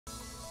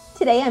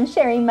Today I'm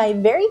sharing my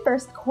very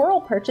first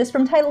coral purchase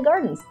from Tidal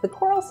Gardens, the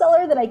coral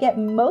seller that I get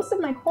most of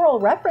my coral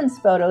reference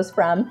photos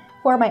from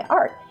for my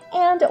art,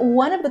 and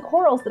one of the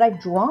corals that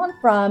I've drawn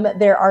from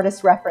their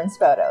artist reference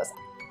photos.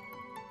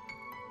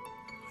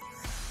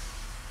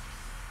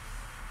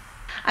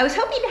 I was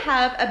hoping to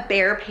have a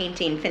bear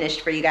painting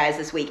finished for you guys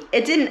this week.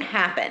 It didn't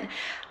happen.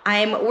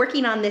 I'm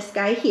working on this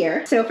guy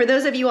here. So for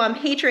those of you on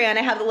Patreon,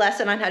 I have the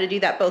lesson on how to do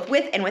that both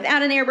with and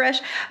without an airbrush,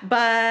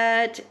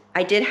 but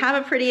I did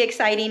have a pretty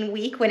exciting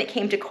week when it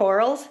came to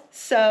corals.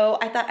 So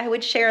I thought I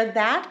would share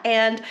that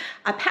and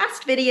a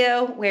past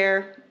video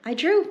where I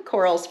drew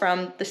corals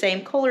from the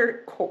same coral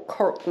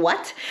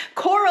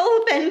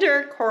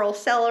vendor, coral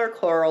seller,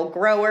 coral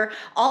grower,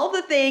 all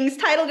the things,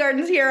 Tidal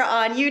Gardens here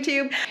on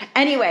YouTube.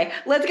 Anyway,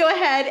 let's go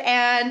ahead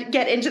and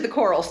get into the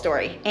coral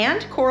story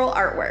and coral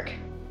artwork.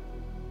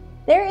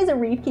 There is a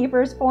Reef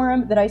Keepers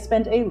forum that I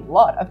spent a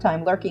lot of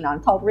time lurking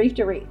on called Reef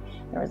to Reef.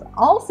 There was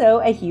also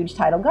a huge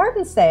Tidal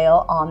Gardens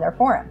sale on their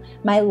forum.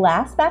 My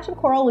last batch of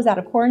coral was out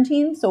of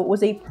quarantine, so it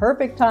was a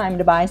perfect time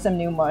to buy some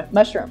new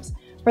mushrooms.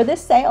 For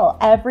this sale,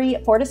 every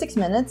 4 to 6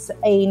 minutes,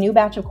 a new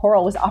batch of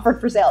coral was offered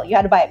for sale. You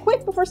had to buy it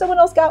quick before someone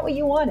else got what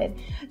you wanted.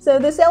 So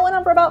the sale went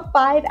on for about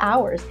 5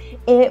 hours.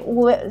 It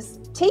was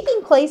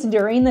taking place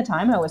during the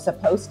time I was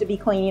supposed to be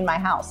cleaning my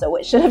house. So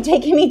it should have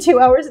taken me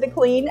 2 hours to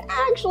clean,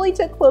 actually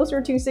took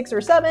closer to 6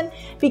 or 7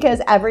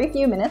 because every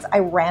few minutes I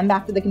ran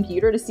back to the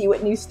computer to see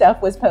what new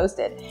stuff was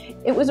posted.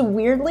 It was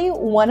weirdly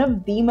one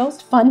of the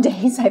most fun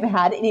days I've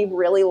had in a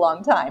really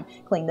long time.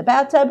 Clean the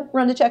bathtub,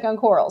 run to check on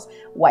corals,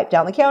 wipe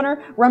down the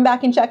counter, run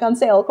back and check on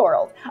sale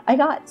corals. I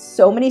got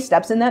so many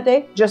steps in that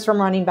day just from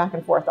running back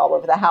and forth all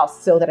over the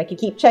house so that I could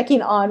keep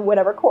checking on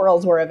whatever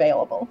corals were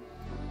available.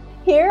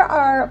 Here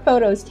are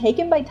photos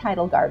taken by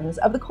Tidal Gardens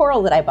of the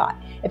coral that I bought.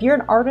 If you're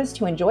an artist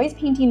who enjoys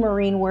painting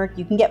marine work,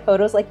 you can get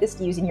photos like this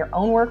to use in your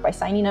own work by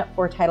signing up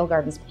for Tidal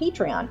Gardens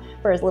Patreon.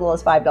 For as little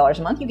as $5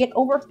 a month, you get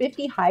over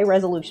 50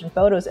 high-resolution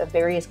photos of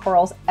various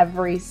corals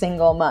every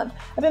single month.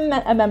 I've been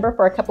a member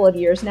for a couple of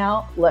years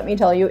now. Let me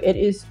tell you, it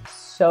is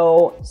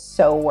so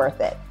worth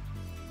it.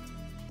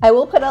 I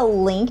will put a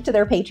link to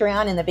their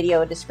Patreon in the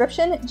video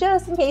description,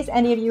 just in case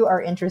any of you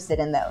are interested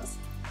in those.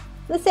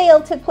 The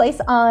sale took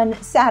place on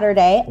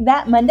Saturday.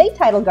 That Monday,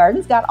 Tidal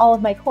Gardens got all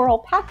of my coral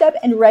packed up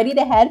and ready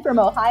to head from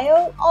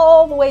Ohio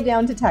all the way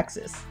down to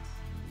Texas.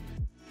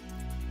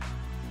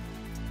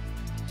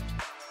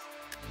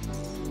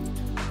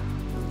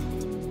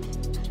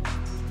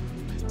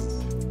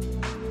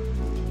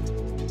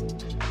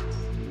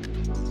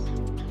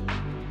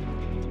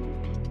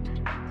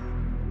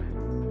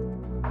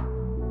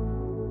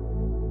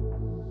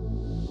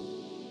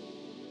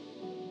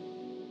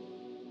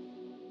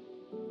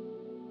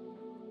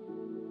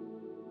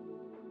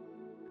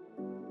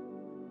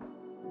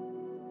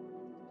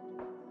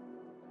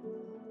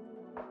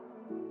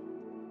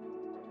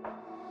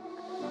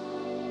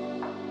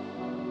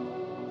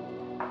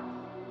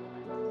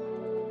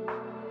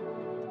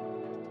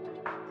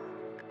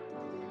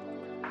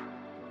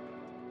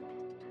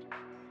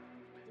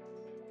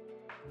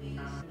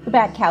 The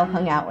bad cow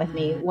hung out with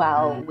me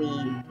while we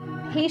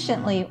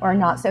patiently, or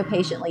not so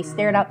patiently,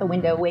 stared out the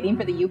window waiting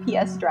for the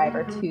UPS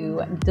driver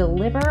to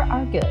deliver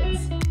our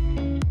goods.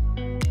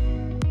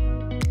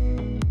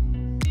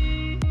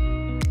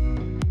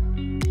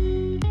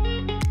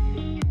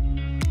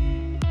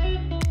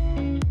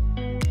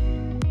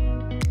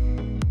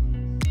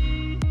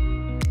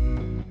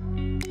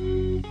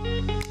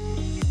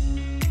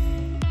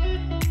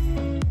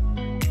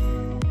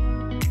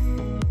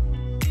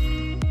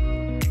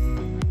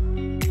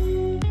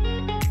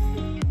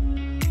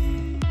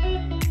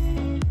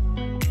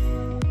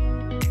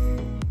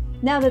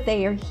 Now that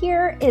they are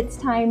here, it's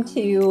time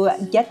to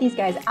get these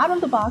guys out of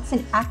the box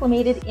and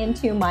acclimated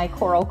into my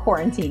coral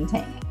quarantine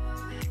tank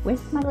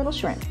with my little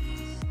shrimp.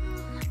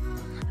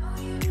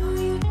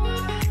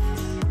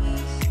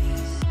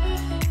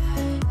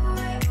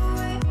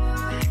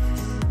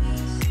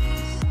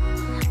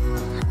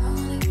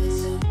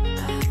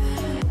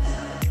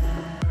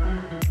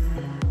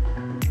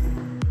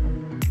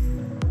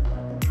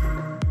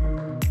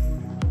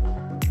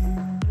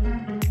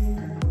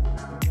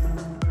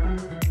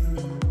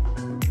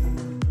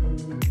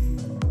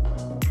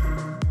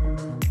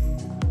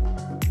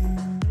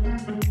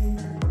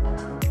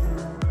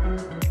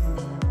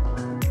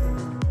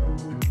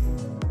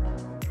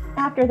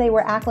 After they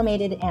were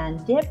acclimated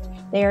and dipped,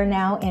 they are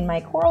now in my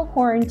coral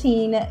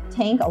quarantine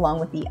tank along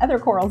with the other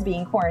corals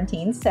being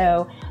quarantined.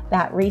 So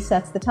that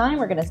resets the time.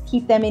 We're going to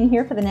keep them in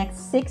here for the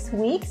next 6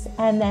 weeks.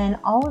 And then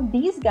all of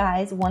these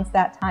guys, once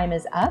that time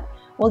is up,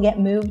 will get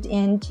moved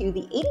into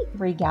the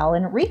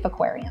 83-gallon reef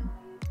aquarium.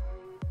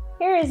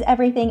 Here is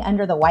everything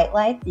under the white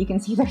light. You can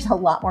see there's a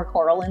lot more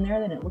coral in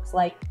there than it looks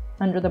like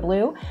under the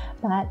blue.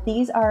 But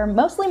these are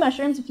mostly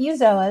mushrooms, a few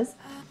zoas.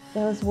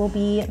 Those will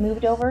be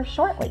moved over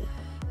shortly.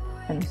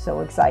 I'm so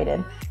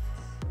excited.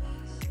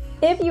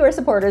 If you are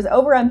supporters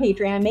over on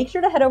Patreon, make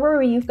sure to head over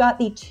where you've got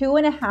the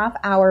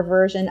 2.5-hour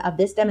version of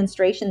this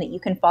demonstration that you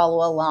can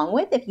follow along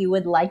with if you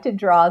would like to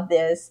draw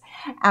this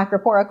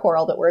acropora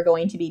coral that we're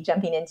going to be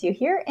jumping into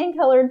here in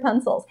colored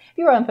pencils. If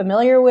you're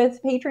unfamiliar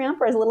with Patreon,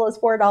 for as little as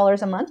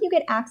 $4 a month, you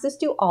get access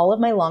to all of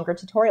my longer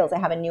tutorials. I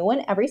have a new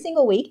one every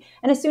single week,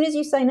 and as soon as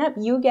you sign up,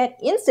 you get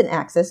instant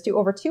access to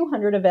over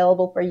 200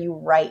 available for you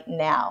right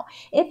now.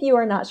 If you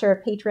are not sure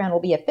if Patreon will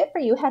be a fit for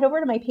you, head over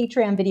to my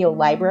Patreon video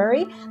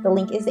library. The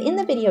link is in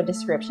the video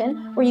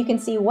description, where you can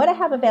see what I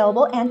have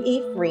available and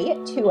a free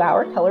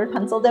 2-hour colored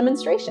pencil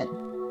demonstration.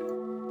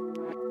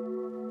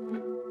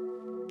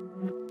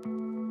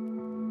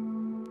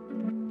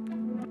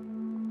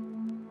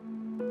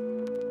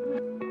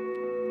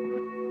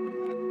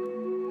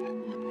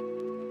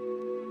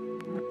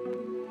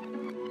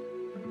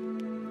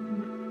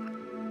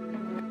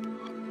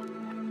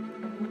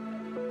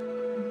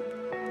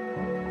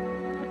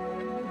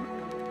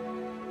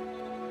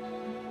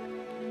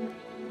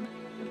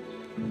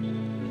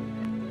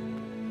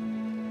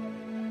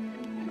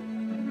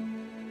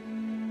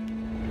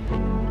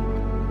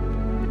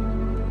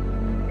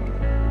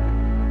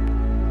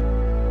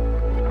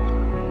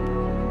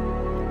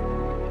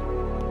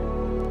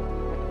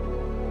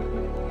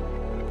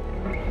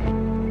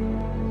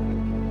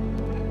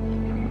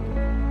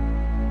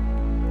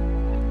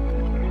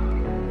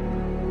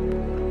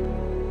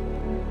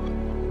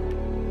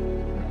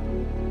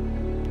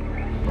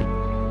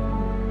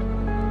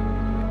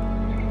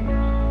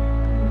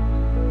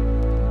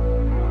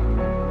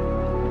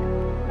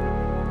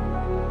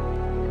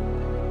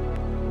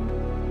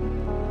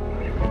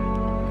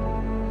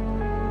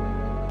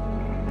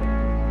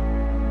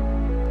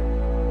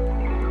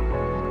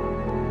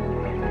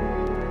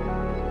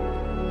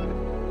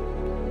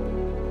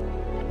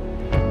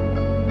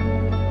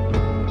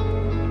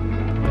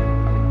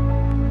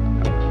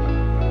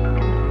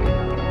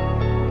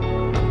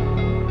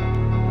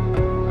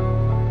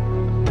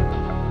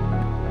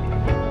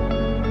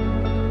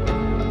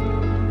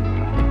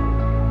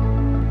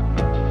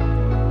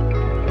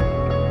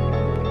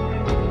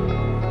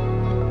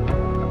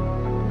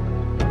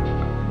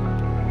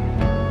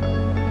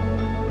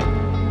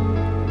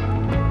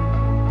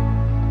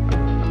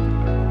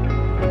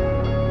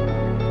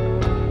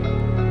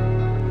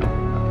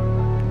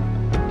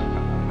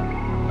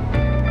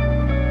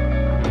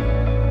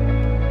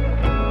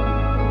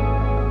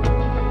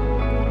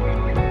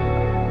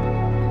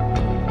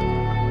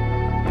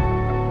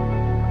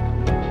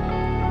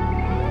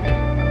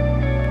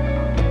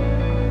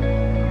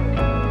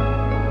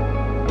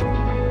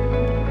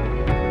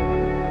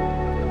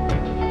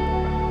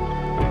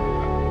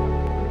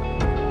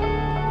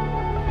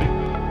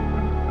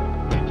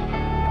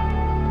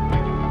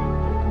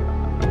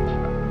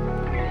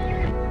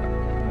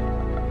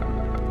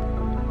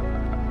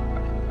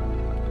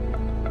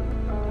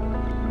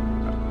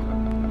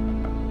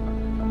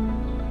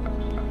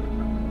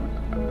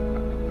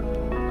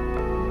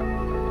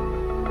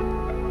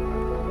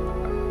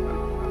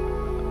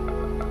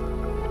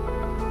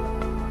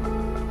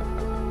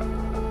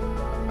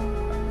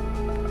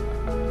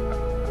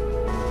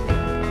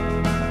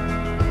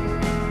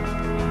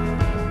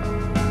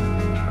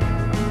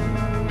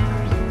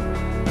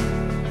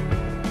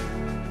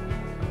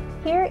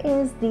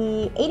 Is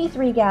the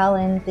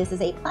 83-gallon, this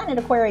is a Planet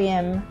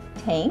Aquarium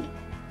tank.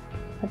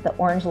 Put the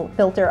orange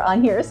filter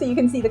on here so you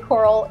can see the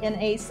coral in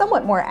a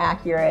somewhat more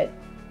accurate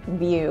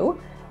view.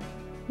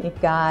 We've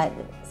got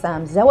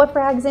some zoa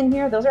frags in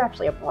here. Those are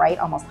actually a bright,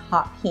 almost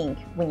hot pink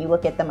when you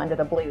look at them under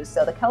the blues.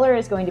 So the color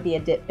is going to be a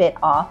bit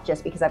off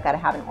just because I've got to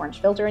have an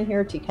orange filter in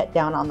here to cut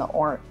down on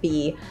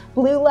the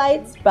blue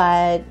lights,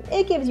 but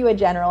it gives you a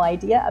general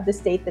idea of the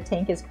state the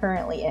tank is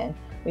currently in.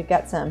 We've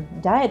got some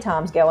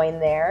diatoms going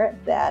there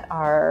that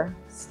are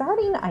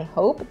starting, I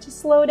hope, to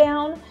slow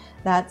down.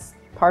 That's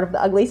part of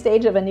the ugly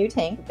stage of a new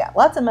tank. We've got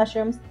lots of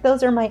mushrooms.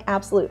 Those are my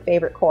absolute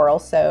favorite coral,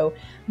 so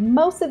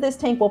most of this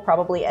tank will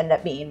probably end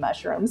up being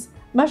mushrooms.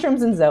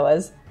 Mushrooms and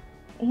zoas.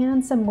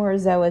 And some more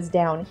zoas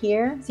down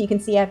here. So you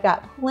can see I've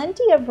got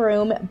plenty of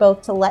room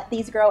both to let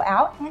these grow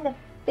out and to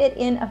fit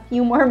in a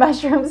few more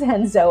mushrooms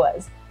and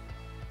zoas.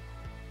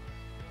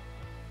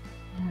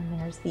 And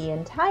there's the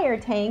entire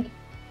tank.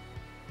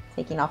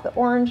 Taking off the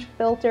orange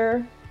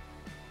filter,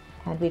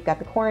 and we've got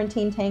the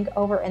quarantine tank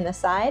over in the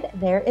side.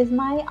 There is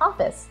my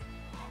office.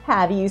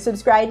 Have you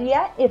subscribed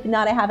yet? If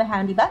not, I have a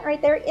handy button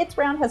right there. It's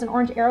round, has an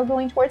orange arrow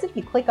going towards it. If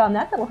you click on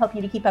that, that'll help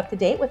you to keep up to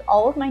date with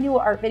all of my new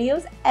art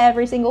videos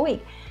every single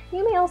week.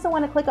 You may also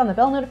want to click on the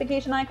bell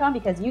notification icon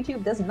because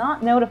YouTube does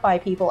not notify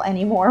people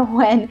anymore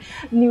when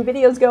new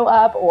videos go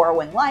up or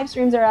when live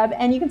streams are up.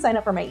 And you can sign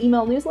up for my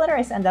email newsletter.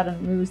 I send out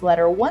a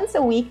newsletter once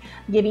a week,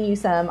 giving you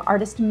some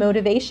artist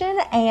motivation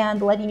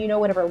and letting you know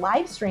whatever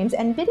live streams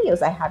and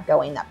videos I have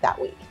going up that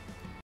week.